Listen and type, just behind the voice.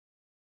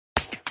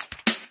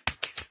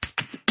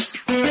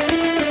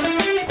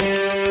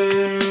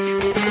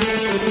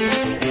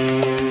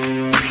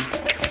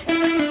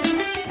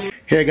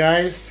Hey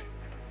guys,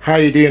 how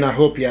you doing? I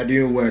hope you are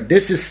doing well.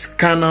 This is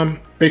Canon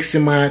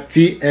Pixima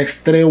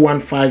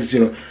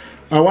TX3150.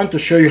 I want to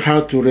show you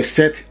how to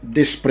reset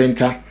this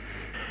printer.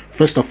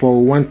 First of all,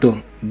 we want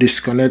to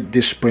disconnect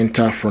this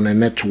printer from the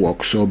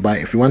network. So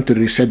if you want to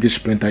reset this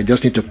printer, you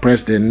just need to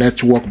press the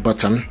network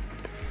button.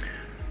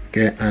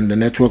 Okay, and the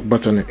network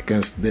button,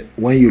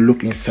 when you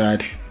look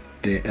inside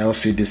the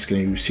LCD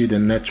screen, you see the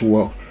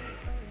network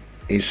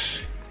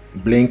is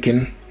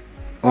blinking,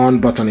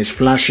 on button is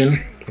flashing.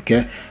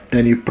 Okay,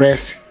 then you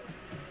press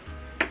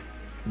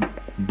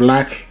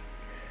black,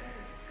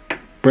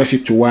 press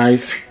it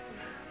twice,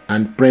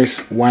 and press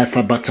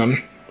Wi-Fi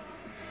button.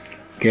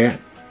 Okay,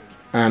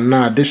 and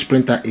now this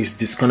printer is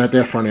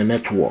disconnected from the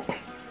network.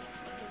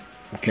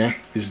 Okay,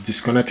 it's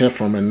disconnected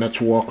from the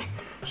network.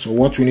 So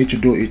what we need to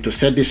do is to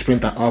set this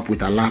printer up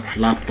with a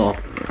laptop.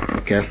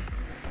 Okay,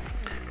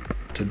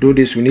 to do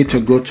this we need to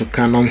go to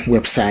Canon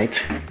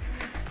website.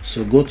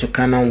 So go to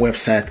Canon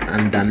website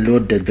and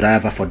download the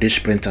driver for this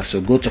printer. So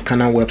go to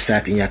Canon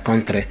website in your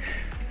country.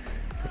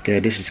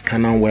 Okay, this is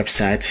Canon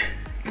website.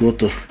 Go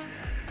to,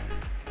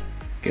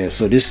 okay,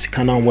 so this is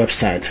Canon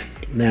website.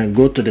 Then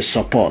go to the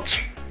support.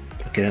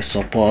 Okay,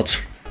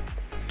 support.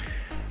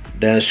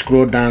 Then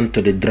scroll down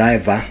to the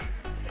driver.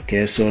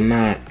 Okay, so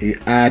now you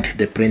add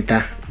the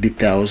printer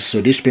details.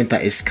 So this printer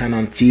is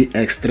Canon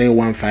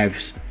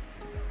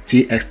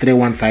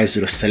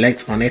TX3150.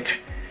 Select on it.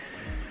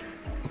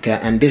 Okay,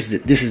 and this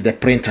is the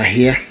printer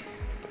here.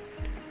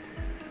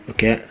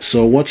 Okay,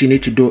 so what you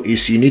need to do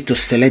is you need to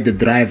select the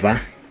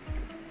driver.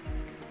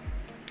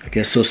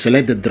 Okay, so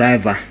select the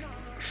driver,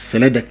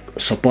 select the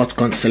support,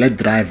 select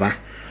driver.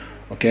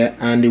 Okay,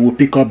 and it will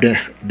pick up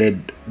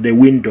the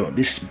window.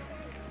 This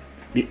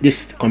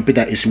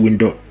computer is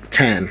window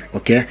 10.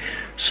 Okay,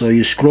 so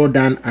you scroll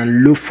down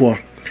and look for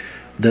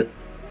the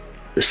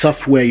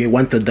software you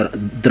want, the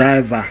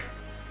driver.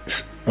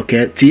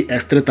 Okay,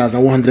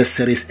 TS3150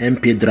 series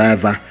MP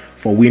driver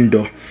for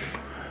Windows,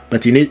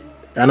 but you need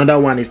another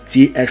one is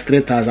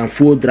TX3000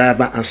 full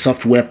driver and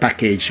software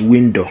package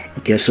Windows.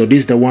 Okay, so this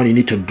is the one you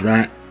need to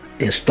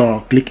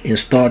install. Click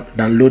install,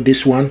 download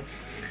this one.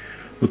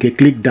 Okay,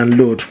 click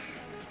download,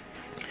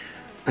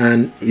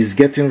 and it's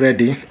getting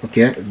ready.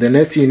 Okay, the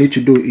next thing you need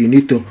to do, you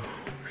need to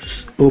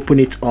open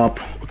it up.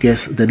 Okay,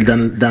 the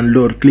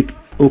download, click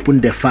open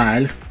the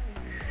file,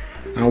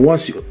 and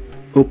once you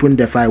open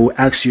the file, will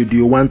ask you, do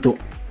you want to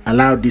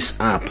allow this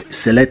app?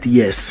 Select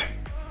yes.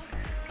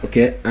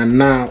 Okay, and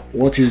now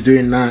what it's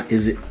doing now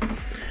is,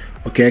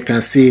 okay, you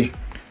can see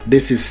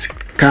this is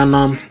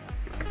Canon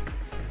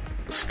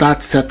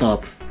start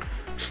setup.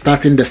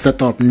 Starting the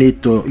setup,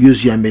 need to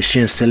use your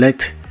machine.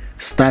 Select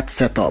start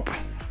setup.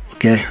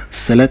 Okay,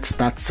 select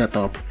start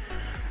setup,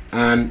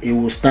 and it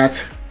will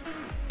start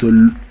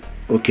to,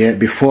 okay,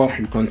 before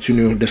you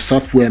continue, the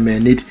software may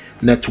need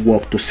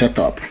network to set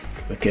up.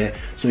 Okay,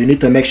 so you need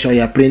to make sure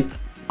your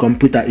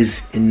computer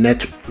is on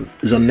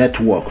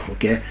network.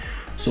 Okay,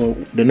 so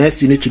the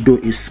next you need to do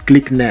is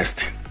click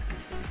next.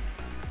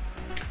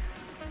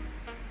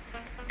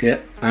 Okay,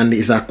 and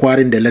it's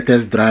acquiring the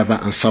latest driver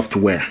and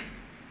software.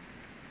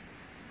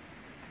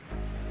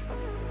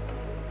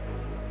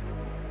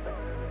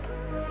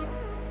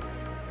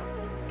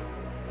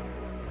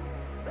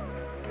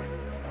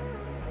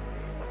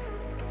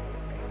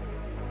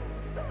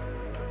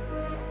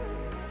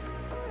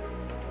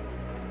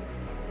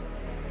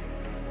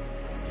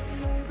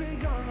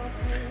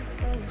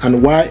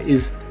 And why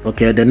is,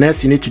 okay, the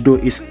next you need to do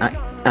is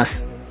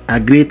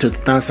agree to the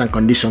terms and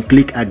conditions.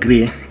 Click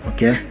agree.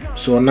 Okay,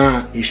 so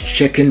now it's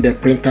checking the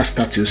printer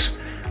status,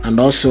 and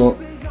also,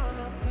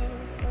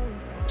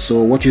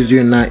 so what it's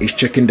doing now is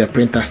checking the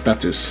printer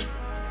status.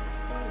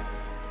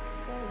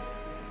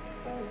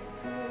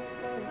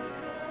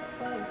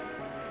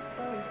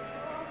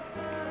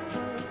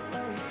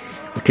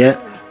 Okay,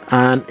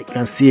 and you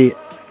can see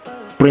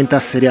printer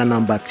serial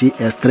number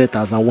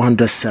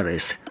TS3150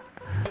 series.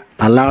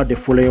 Allow the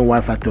following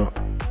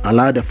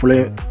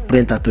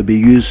printer to be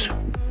used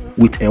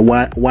with a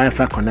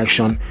Wi-Fi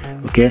connection.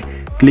 Okay,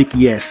 click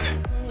yes.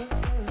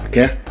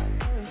 Okay,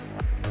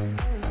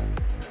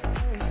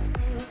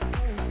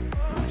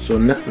 so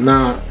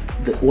now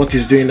what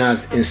is doing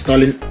is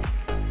installing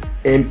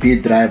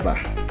MP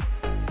driver.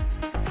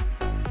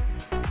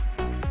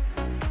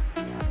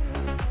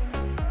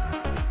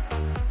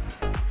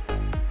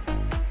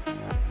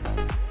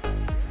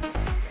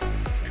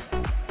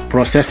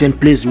 Processing,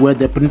 please where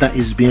the printer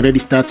is being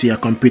registered to your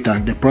computer.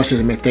 The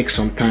process may take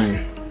some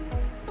time.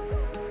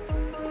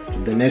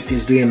 The next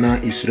is doing now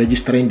is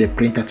registering the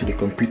printer to the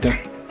computer.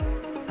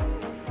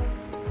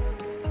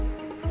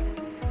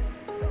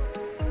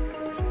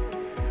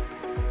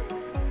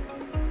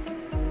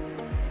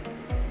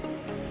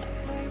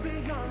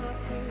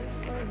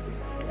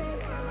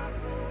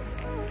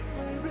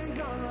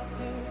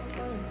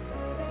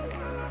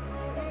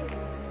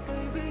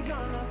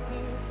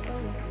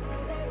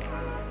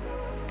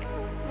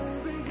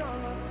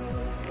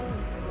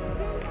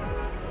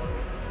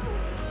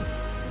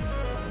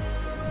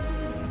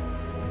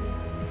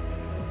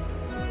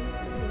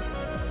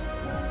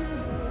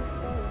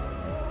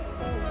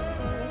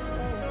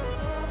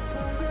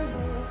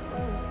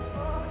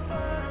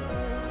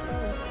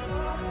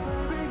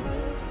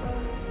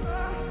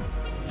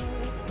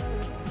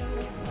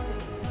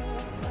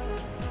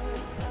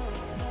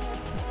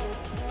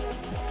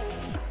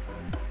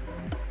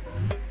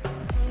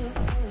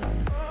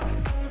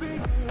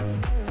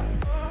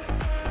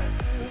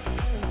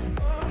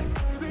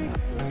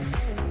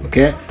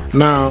 Okay,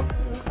 now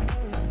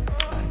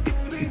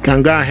you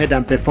can go ahead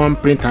and perform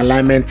print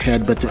alignment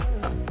head, but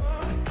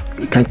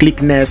you can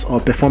click next or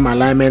perform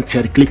alignment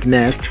head. Click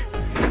next,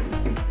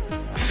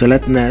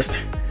 select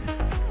next,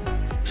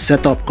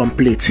 setup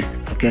complete.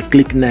 Okay,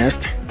 click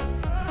next.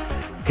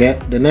 Okay,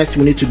 the next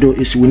we need to do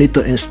is we need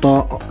to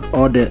install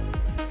all the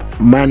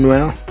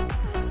manual.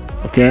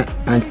 Okay,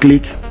 and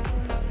click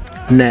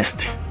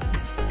next.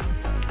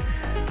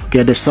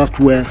 Okay, the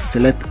software,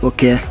 select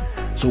OK.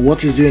 So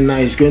what it's doing now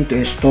is going to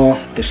install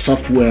the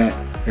software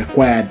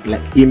required,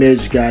 like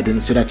Image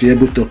Garden, so that you're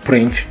able to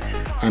print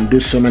and do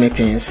so many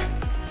things.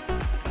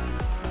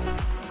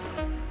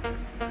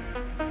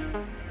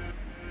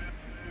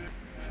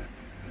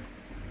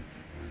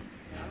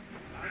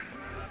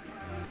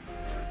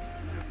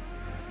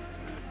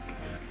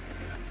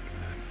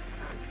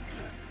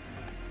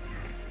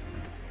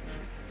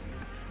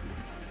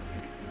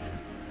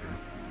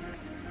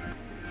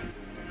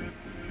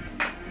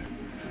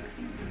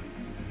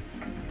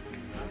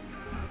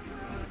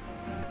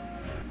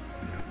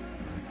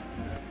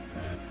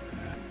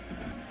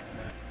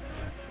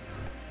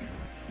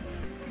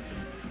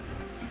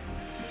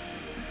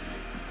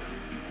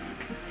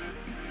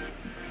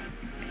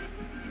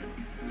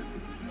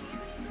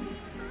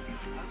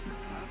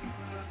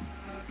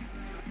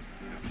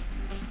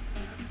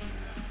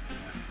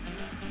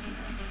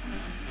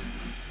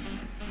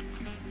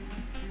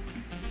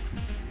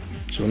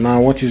 So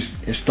now what is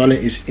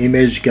installing is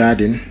Image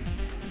Garden,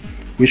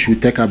 which will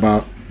take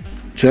about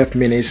 12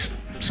 minutes.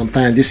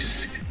 Sometimes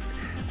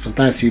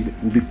it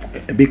will be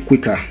a bit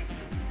quicker.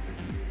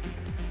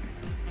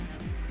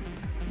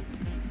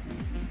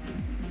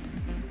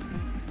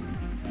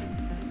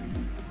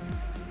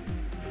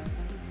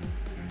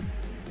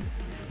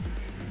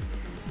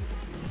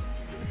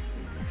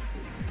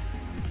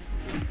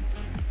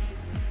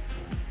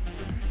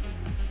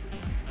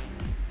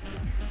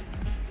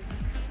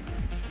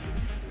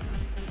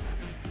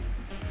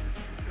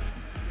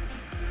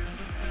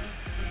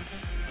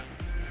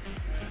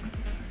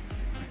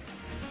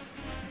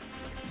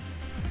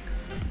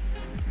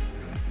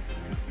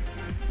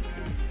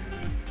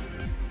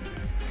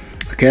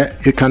 Okay,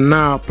 you can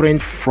now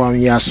print from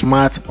your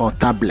smart or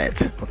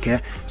tablet. Okay,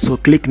 so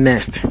click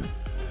next.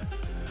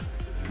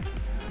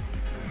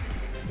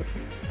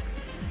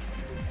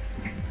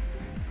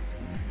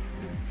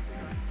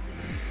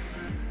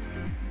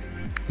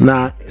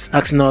 Now it's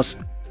asking us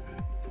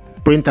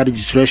printer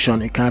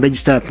registration. You can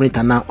register a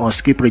printer now or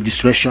skip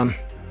registration.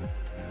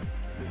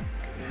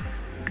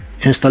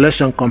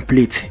 Installation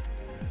complete.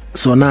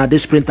 So now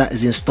this printer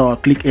is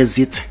installed. Click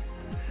exit.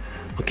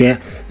 Okay,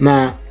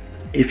 now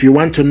if you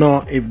want to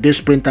know if this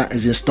printer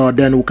is installed,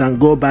 then we can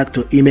go back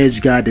to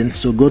Image Garden.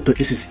 So go to,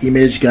 this is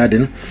Image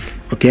Garden.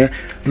 Okay,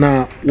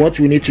 now what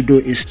we need to do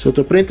is, so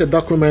to print a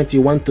document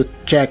you want to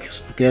check.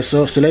 Okay,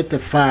 so select the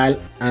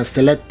file and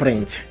select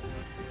print.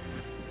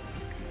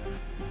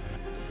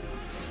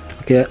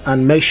 Okay,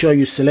 and make sure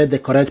you select the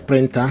correct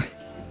printer.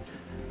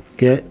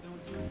 Okay,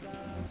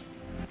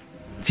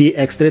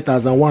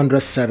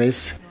 TX3150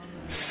 series,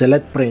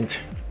 select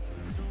print.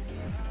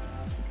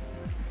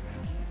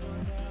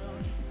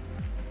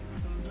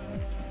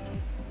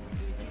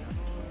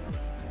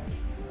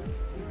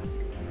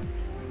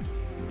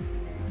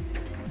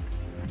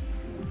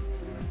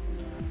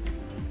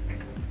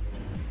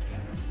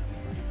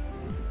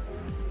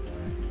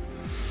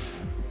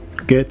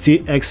 Okay,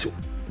 TX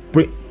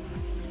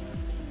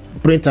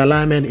print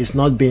alignment is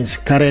not being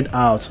carried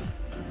out.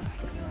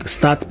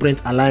 Start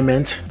print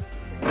alignment.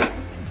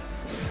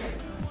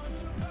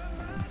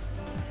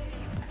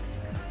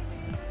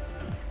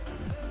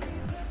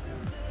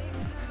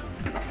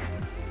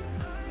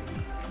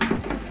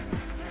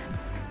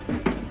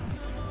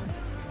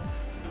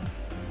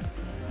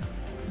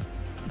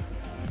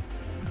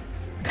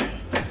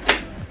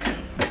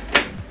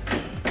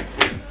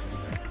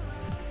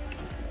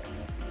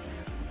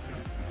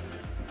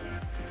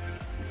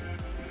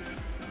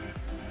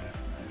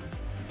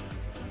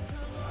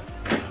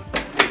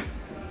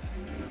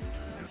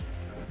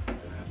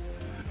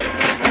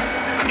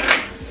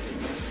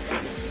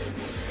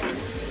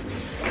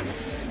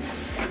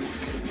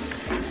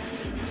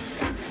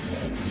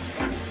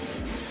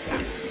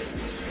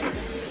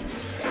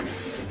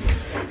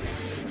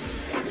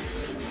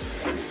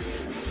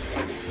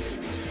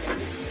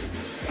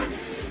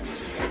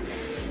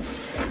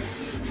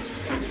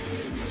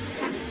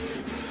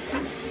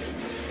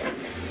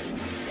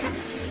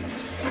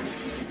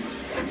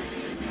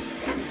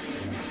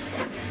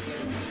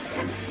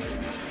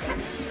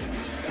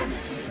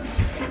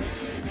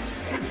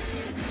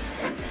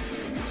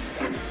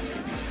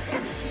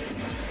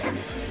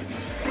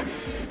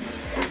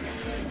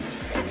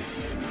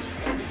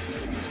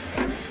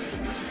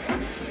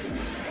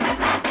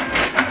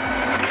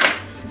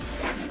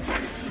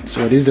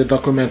 So this is the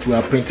document we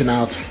are printing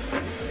out.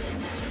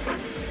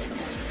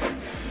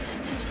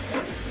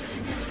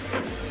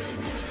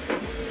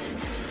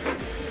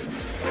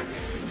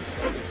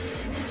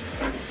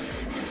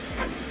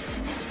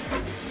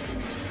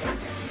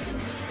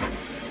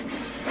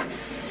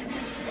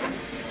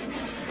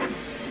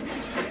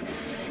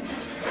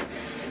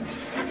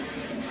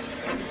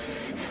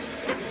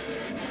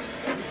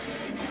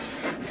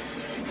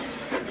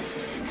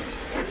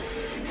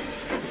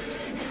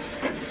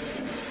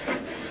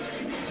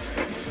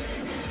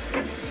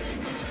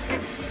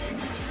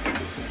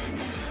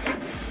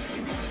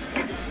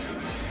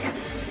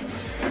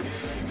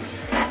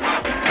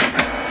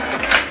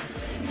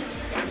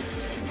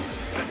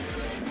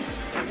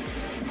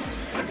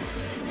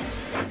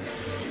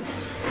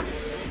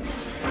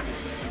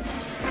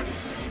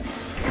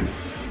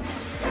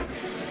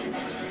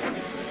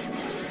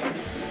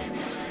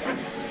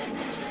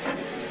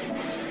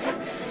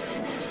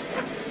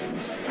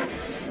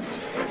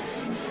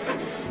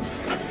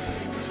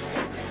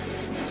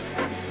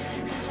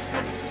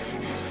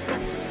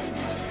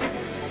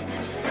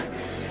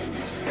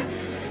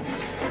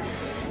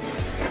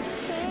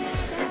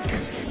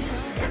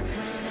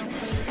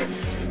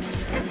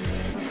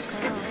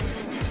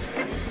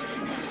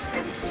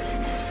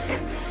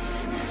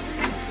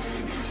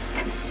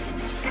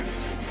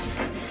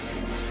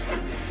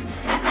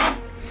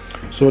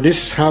 So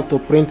this is how to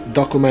print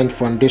document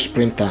from this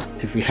printer.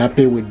 If you're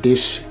happy with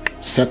this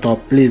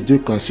setup, please do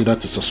consider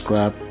to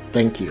subscribe.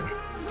 Thank you.